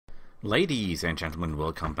Ladies and gentlemen,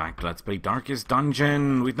 welcome back to Let's Play Darkest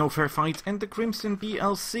Dungeon with no fair fights and the Crimson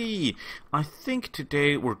DLC. I think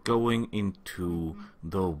today we're going into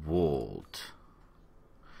the vault,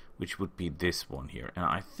 which would be this one here. And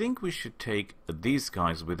I think we should take these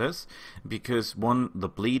guys with us because one, the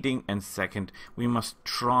bleeding, and second, we must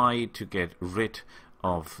try to get rid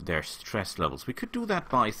of their stress levels. We could do that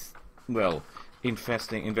by, well,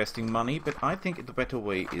 investing money, but I think the better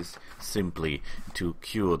way is simply to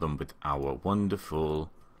cure them with our wonderful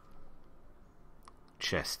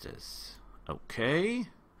chesters. Okay,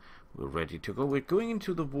 we're ready to go. We're going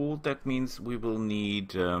into the vault. That means we will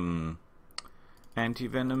need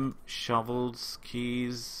anti-venom, shovels,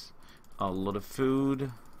 keys, a lot of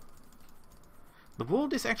food. The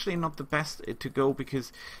vault is actually not the best to go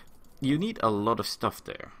because you need a lot of stuff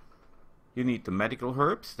there. You need the medical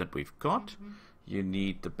herbs that we've got. You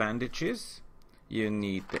need the bandages. You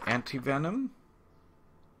need the anti-venom.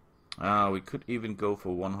 We could even go for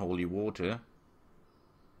one holy water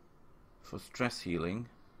for stress healing.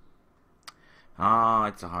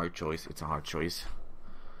 It's a hard choice. It's a hard choice.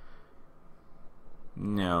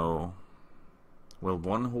 No. Well,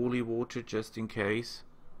 one holy water just in case.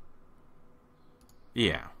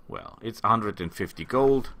 Yeah, well, it's 150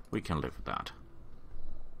 gold. We can live with that.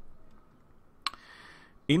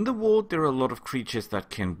 In the vault there are a lot of creatures that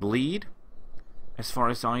can bleed, as far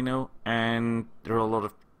as I know, and there are a lot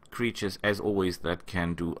of creatures, as always, that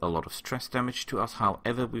can do a lot of stress damage to us.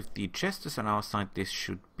 However, with the chesters on our side, this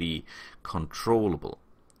should be controllable.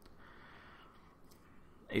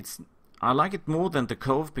 I like it more than the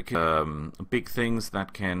cove because big things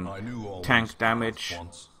that can tank damage.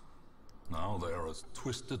 Once. Now they are as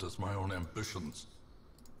twisted as my own ambitions.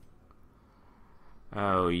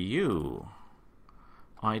 Oh, you...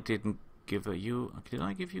 I didn't give you... Did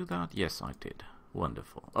I give you that? Yes, I did.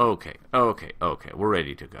 Wonderful. Okay. We're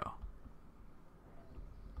ready to go.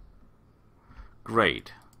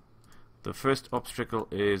 Great. The first obstacle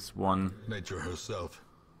is one... Nature herself.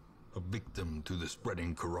 A victim to the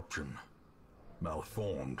spreading corruption.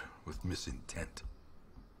 Malformed with misintent.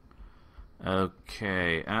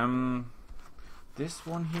 Okay. This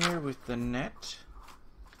one here with the net...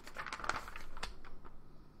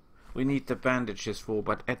 we need the bandages for,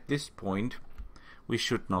 but at this point we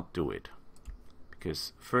should not do it.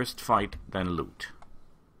 Because first fight, then loot.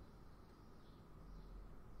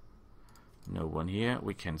 No one here.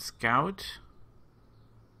 We can scout.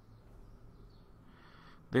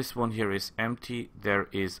 This one here is empty. There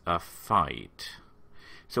is a fight.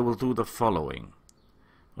 So we'll do the following.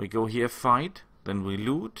 We go here, fight, then we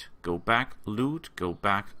loot, go back,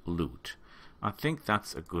 loot. I think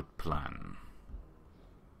that's a good plan.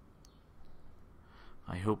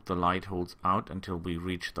 I hope the light holds out until we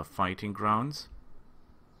reach the fighting grounds.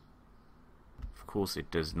 Of course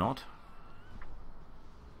it does not.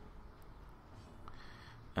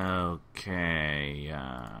 Okay.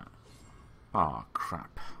 Oh,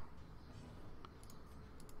 crap.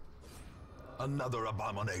 Another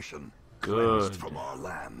abomination. Good. Cleansed from our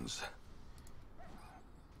lands.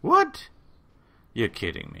 What? You're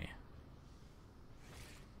kidding me.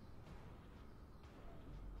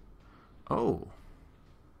 Oh.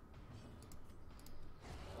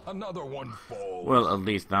 Another one falls. Well, at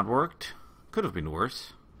least that worked. Could have been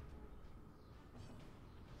worse.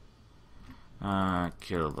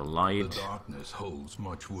 Kill the light. The darkness holds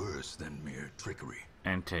much worse than mere trickery.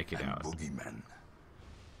 And take it out. Boogeymen.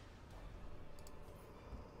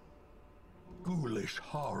 Ghoulish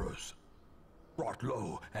horrors. Brought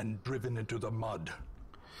low and driven into the mud.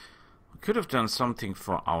 We could have done something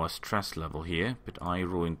for our stress level here, but I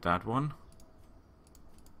ruined that one.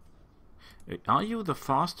 Are you the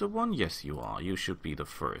faster one? Yes, you are. You should be the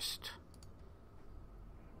first.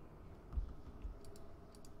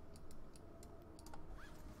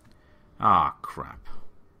 Ah, crap.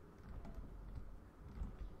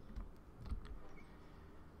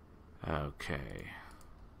 Okay.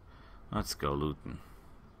 Let's go looting.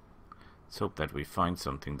 Let's hope that we find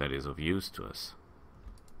something that is of use to us.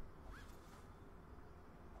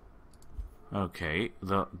 Okay,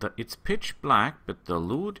 it's pitch black, but the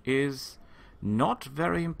loot is not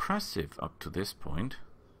very impressive up to this point.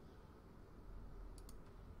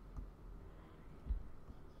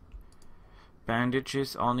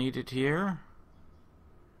 Bandages are needed here.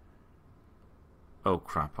 Oh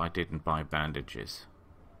crap, I didn't buy bandages.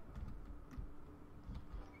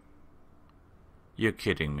 You're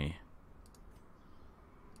kidding me.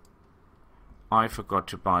 I forgot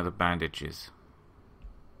to buy the bandages.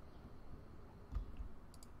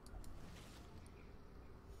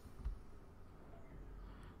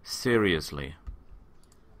 Seriously.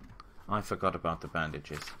 I forgot about the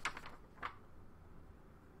bandages.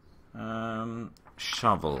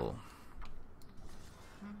 Shovel.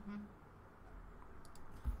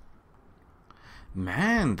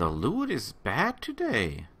 Man, the loot is bad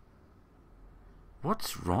today.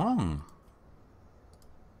 What's wrong?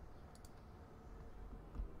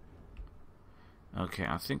 Okay,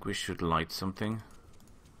 I think we should light something.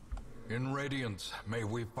 In Radiance, may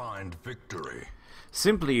we find victory.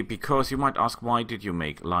 Simply because you might ask, why did you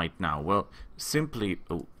make light now? Well, simply...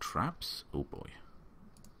 Oh, traps? Oh boy.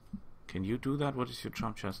 Can you do that? What is your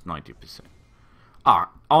trap chest? 90%. Ah,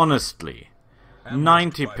 honestly.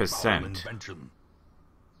 90%.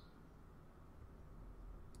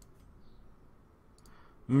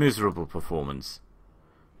 Miserable performance.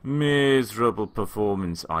 Miserable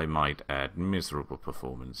performance, I might add. Miserable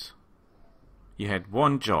performance. You had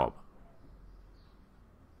one job.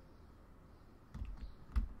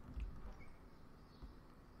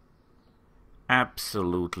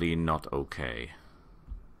 Absolutely not okay.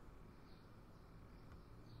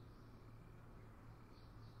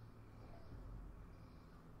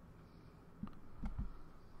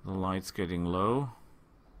 The light's getting low.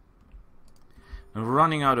 I'm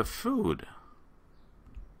running out of food.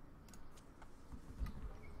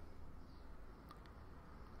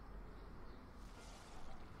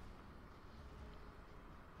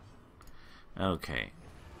 Okay.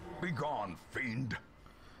 Be gone, fiend.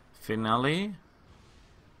 Finale.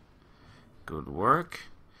 Good work.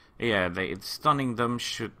 Yeah, stunning them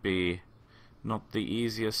should be not the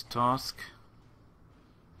easiest task.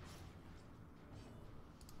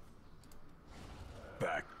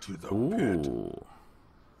 Back to the pit.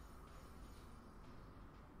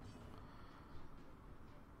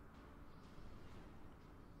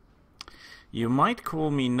 You might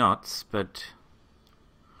call me nuts, but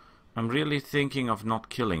I'm really thinking of not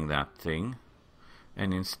killing that thing,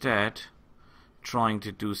 and instead trying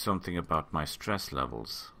to do something about my stress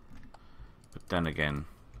levels. But then again...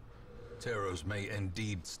 Terrors may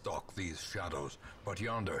indeed stalk these shadows, but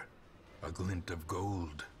yonder, a glint of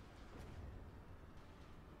gold.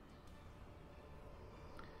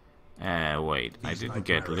 Wait, I didn't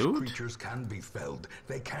get loot? Creatures can be felled.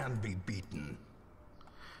 They can be beaten.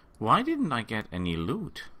 Why didn't I get any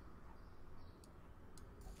loot?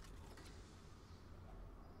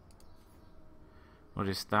 What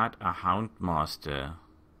is that? A Houndmaster.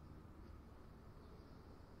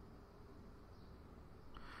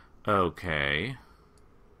 Okay.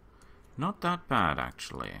 Not that bad,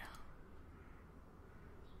 actually.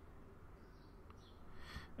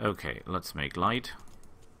 Okay, let's make light.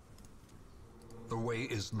 The way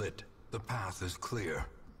is lit. The path is clear.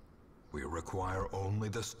 We require only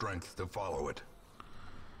the strength to follow it.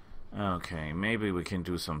 Okay, maybe we can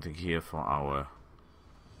do something here for our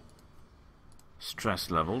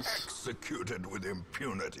stress levels. Executed with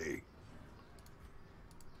impunity.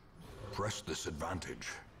 Press this advantage.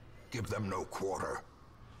 Give them no quarter.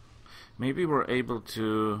 Maybe we're able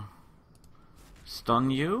to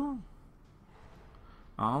stun you?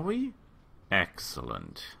 Are we?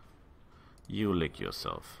 Excellent. You lick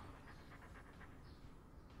yourself.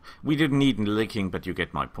 We didn't need licking, but you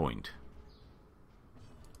get my point.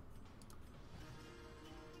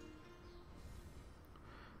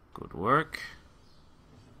 Good work.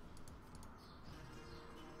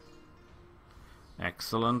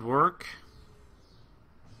 Excellent work.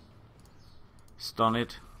 Stun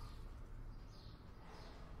it.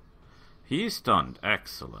 He is stunned.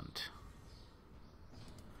 Excellent.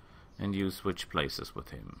 And you switch places with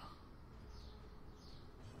him.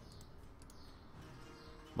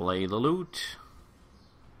 Play the loot.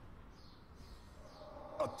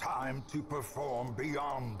 A time to perform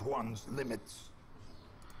beyond one's limits.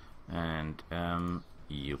 And,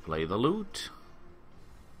 you play the loot.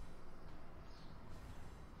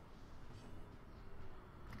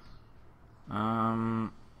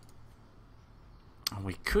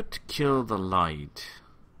 We could kill the light.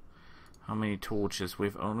 How many torches? We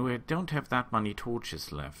don't have that many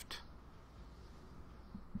torches left.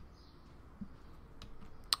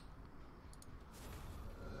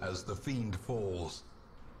 As the fiend falls,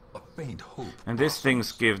 a faint hope. And these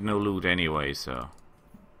things give no loot anyway, so.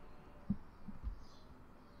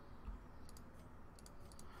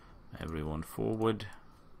 Everyone forward.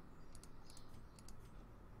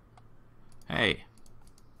 Hey.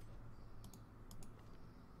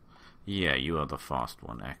 Yeah, you are the fast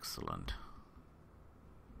one. Excellent.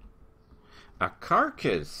 A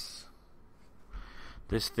carcass!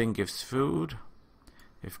 This thing gives food,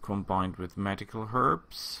 if combined with medical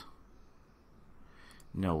herbs.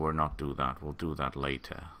 No, we'll not do that. We'll do that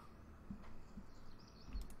later.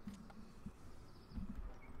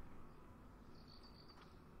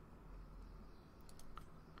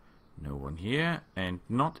 one here, and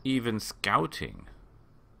not even scouting.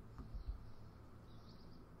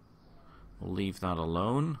 We'll leave that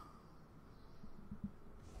alone.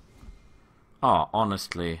 Ah,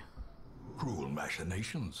 honestly. Cruel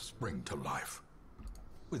machinations spring to life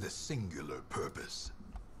with a singular purpose.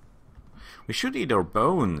 We should eat our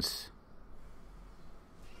bones.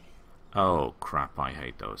 Oh crap, I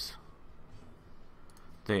hate those.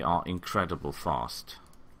 They are incredible fast.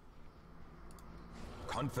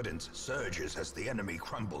 Confidence surges as the enemy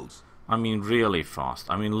crumbles. I mean really fast.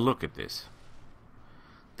 I mean look at this.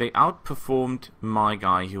 They outperformed my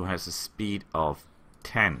guy who has a speed of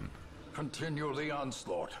 10. Continue the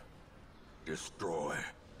onslaught. Destroy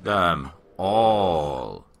Them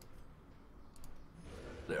all.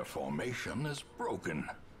 Their formation is broken.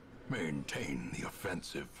 Maintain the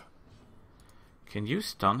offensive. Can you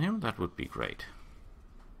stun him? That would be great.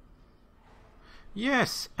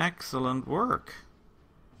 Yes, excellent work.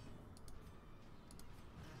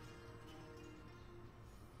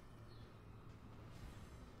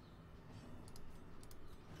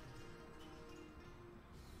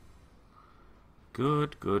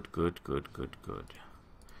 Good, good, good, good, good, good.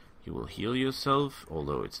 You will heal yourself,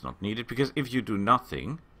 although it's not needed, because if you do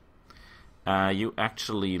nothing, you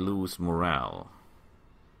actually lose morale.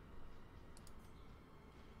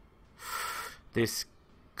 This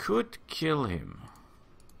could kill him.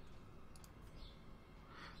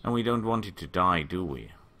 And we don't want it to die, do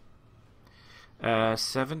we?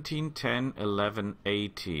 17, 10, 11,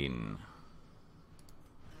 18.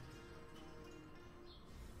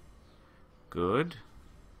 Good.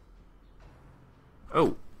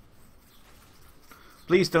 Oh.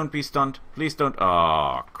 Please don't be stunned. Please don't.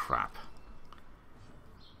 Oh, crap.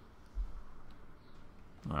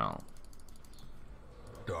 Well.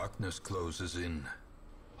 Darkness closes in,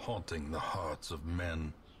 haunting the hearts of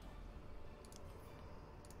men.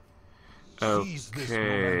 Seize this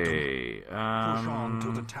Okay. momentum. Push on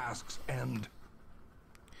to the task's end.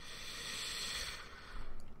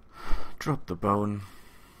 Drop the bone.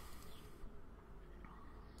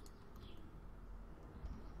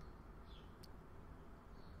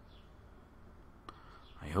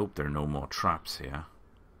 I hope there are no more traps here.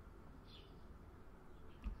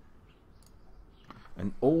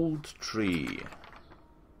 An old tree.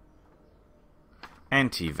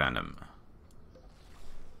 Anti-venom.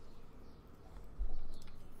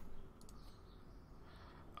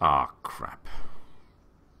 Ah, crap.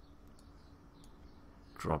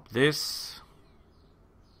 Drop this.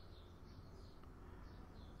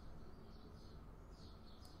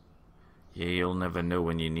 Yeah, you'll never know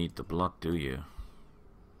when you need the blood, do you?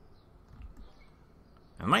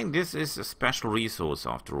 And mind, this is a special resource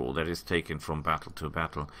after all that is taken from battle to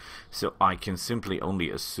battle, so I can simply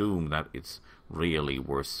only assume that it's really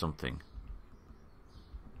worth something.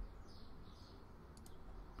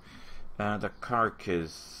 The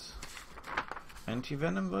carcass...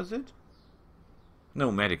 Anti-venom, was it?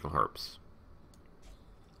 No, medical herbs.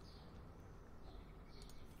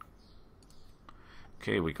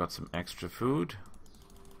 Okay, we got some extra food,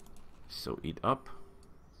 so eat up.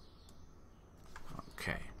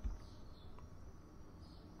 Okay.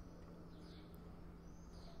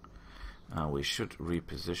 Now we should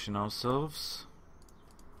reposition ourselves.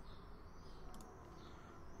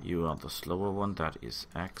 You are the slower one, that is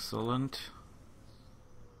excellent.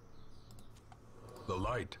 The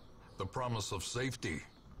light, the promise of safety.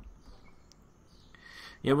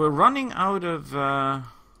 Yeah, we're running out of... We'll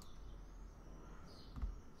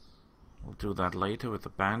do that later with the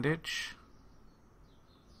bandage.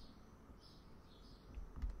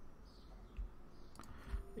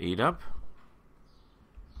 Eat up.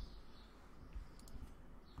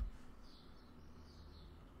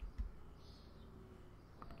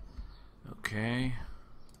 Okay.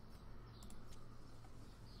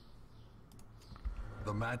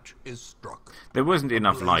 The match is struck. There wasn't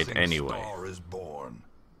enough The light blazing anyway. star is born.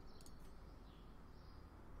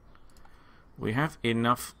 We have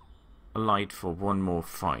enough light for one more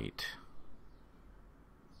fight.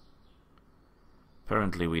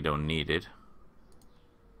 Apparently we don't need it.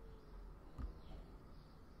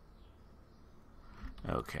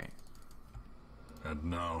 Okay. And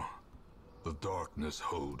now, the darkness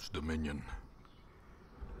holds dominion.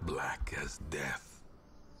 Black as death.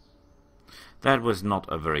 That was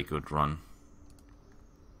not a very good run.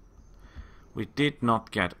 We did not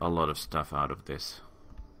get a lot of stuff out of this.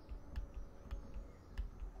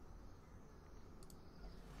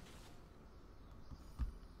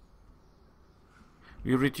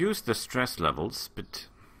 We reduced the stress levels, but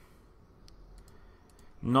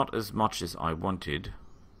not as much as I wanted.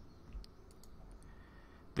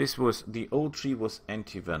 This was... the old tree was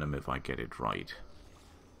anti-venom, if I get it right.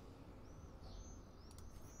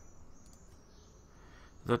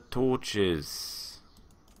 The torches.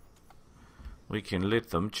 We can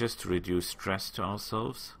lit them just to reduce stress to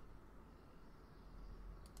ourselves.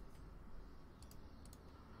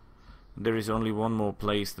 There is only one more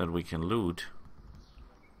place that we can loot.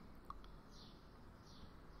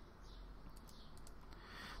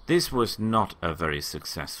 This was not a very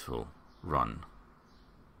successful run.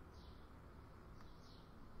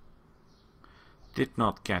 Did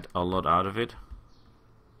not get a lot out of it.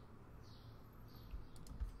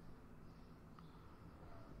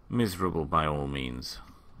 Miserable by all means.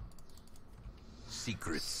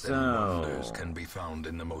 Secrets and wonders can be found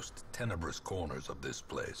in the most tenebrous corners of this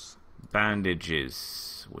place.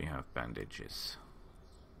 Bandages. We have bandages.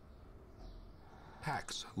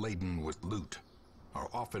 Packs laden with loot are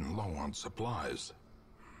often low on supplies.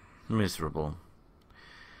 Miserable.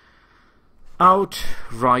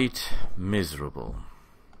 Outright miserable.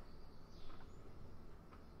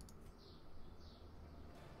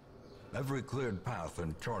 Every cleared path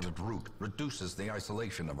and charted route reduces the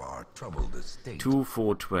isolation of our troubled estate. 2,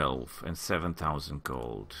 4, 12 and 7,000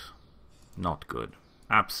 gold. Not good.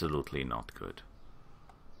 Absolutely not good.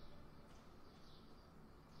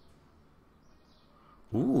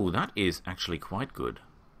 Ooh, that is actually quite good.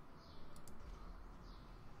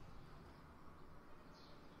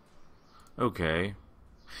 Okay.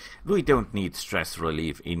 We don't need stress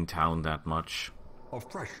relief in town that much. A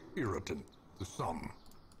fresh irritant to some.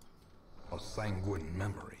 A sanguine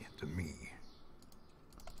memory to me.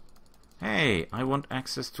 Hey, I want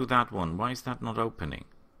access to that one. Why is that not opening?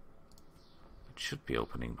 It should be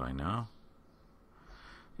opening by now.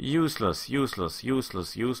 Useless, useless,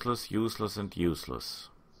 useless, useless, useless, and useless.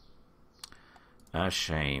 A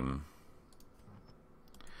shame.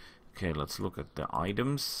 Okay, let's look at the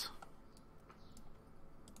items.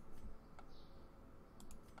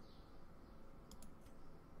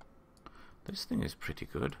 This thing is pretty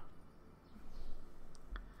good.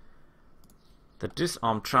 The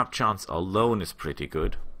disarm trap chance alone is pretty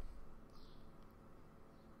good.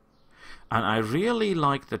 And I really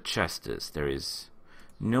like the chesters. There is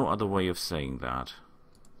no other way of saying that.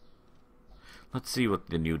 Let's see what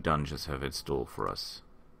the new dungeons have in store for us.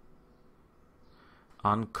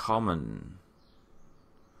 Uncommon.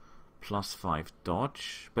 +5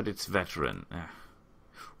 dodge, but it's veteran.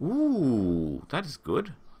 Ooh, that is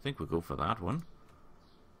good. I think we'll go for that one.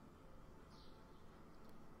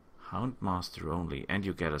 Houndmaster only, and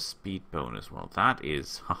you get a speed bonus. Well, that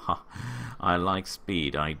is... haha, I like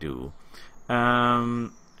speed, I do.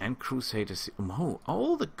 And Crusaders... oh,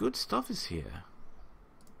 all the good stuff is here.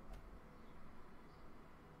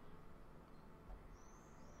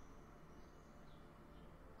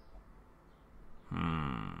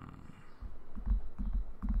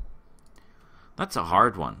 That's a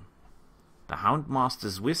hard one. The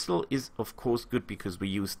Houndmaster's Whistle is of course good because we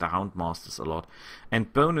use the Houndmasters a lot,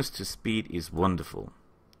 and bonus to speed is wonderful.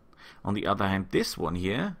 On the other hand, this one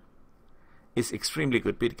here is extremely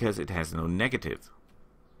good because it has no negative.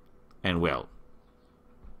 And well,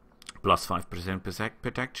 +5%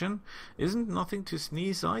 protection isn't nothing to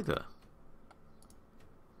sneeze either.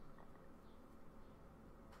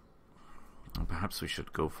 And perhaps we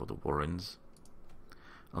should go for the Warrens.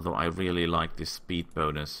 Although I really like this speed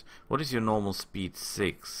bonus. What is your normal speed?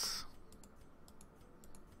 6.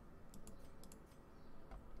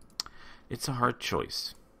 It's a hard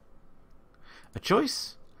choice. A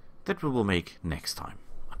choice that we will make next time.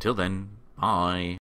 Until then, bye.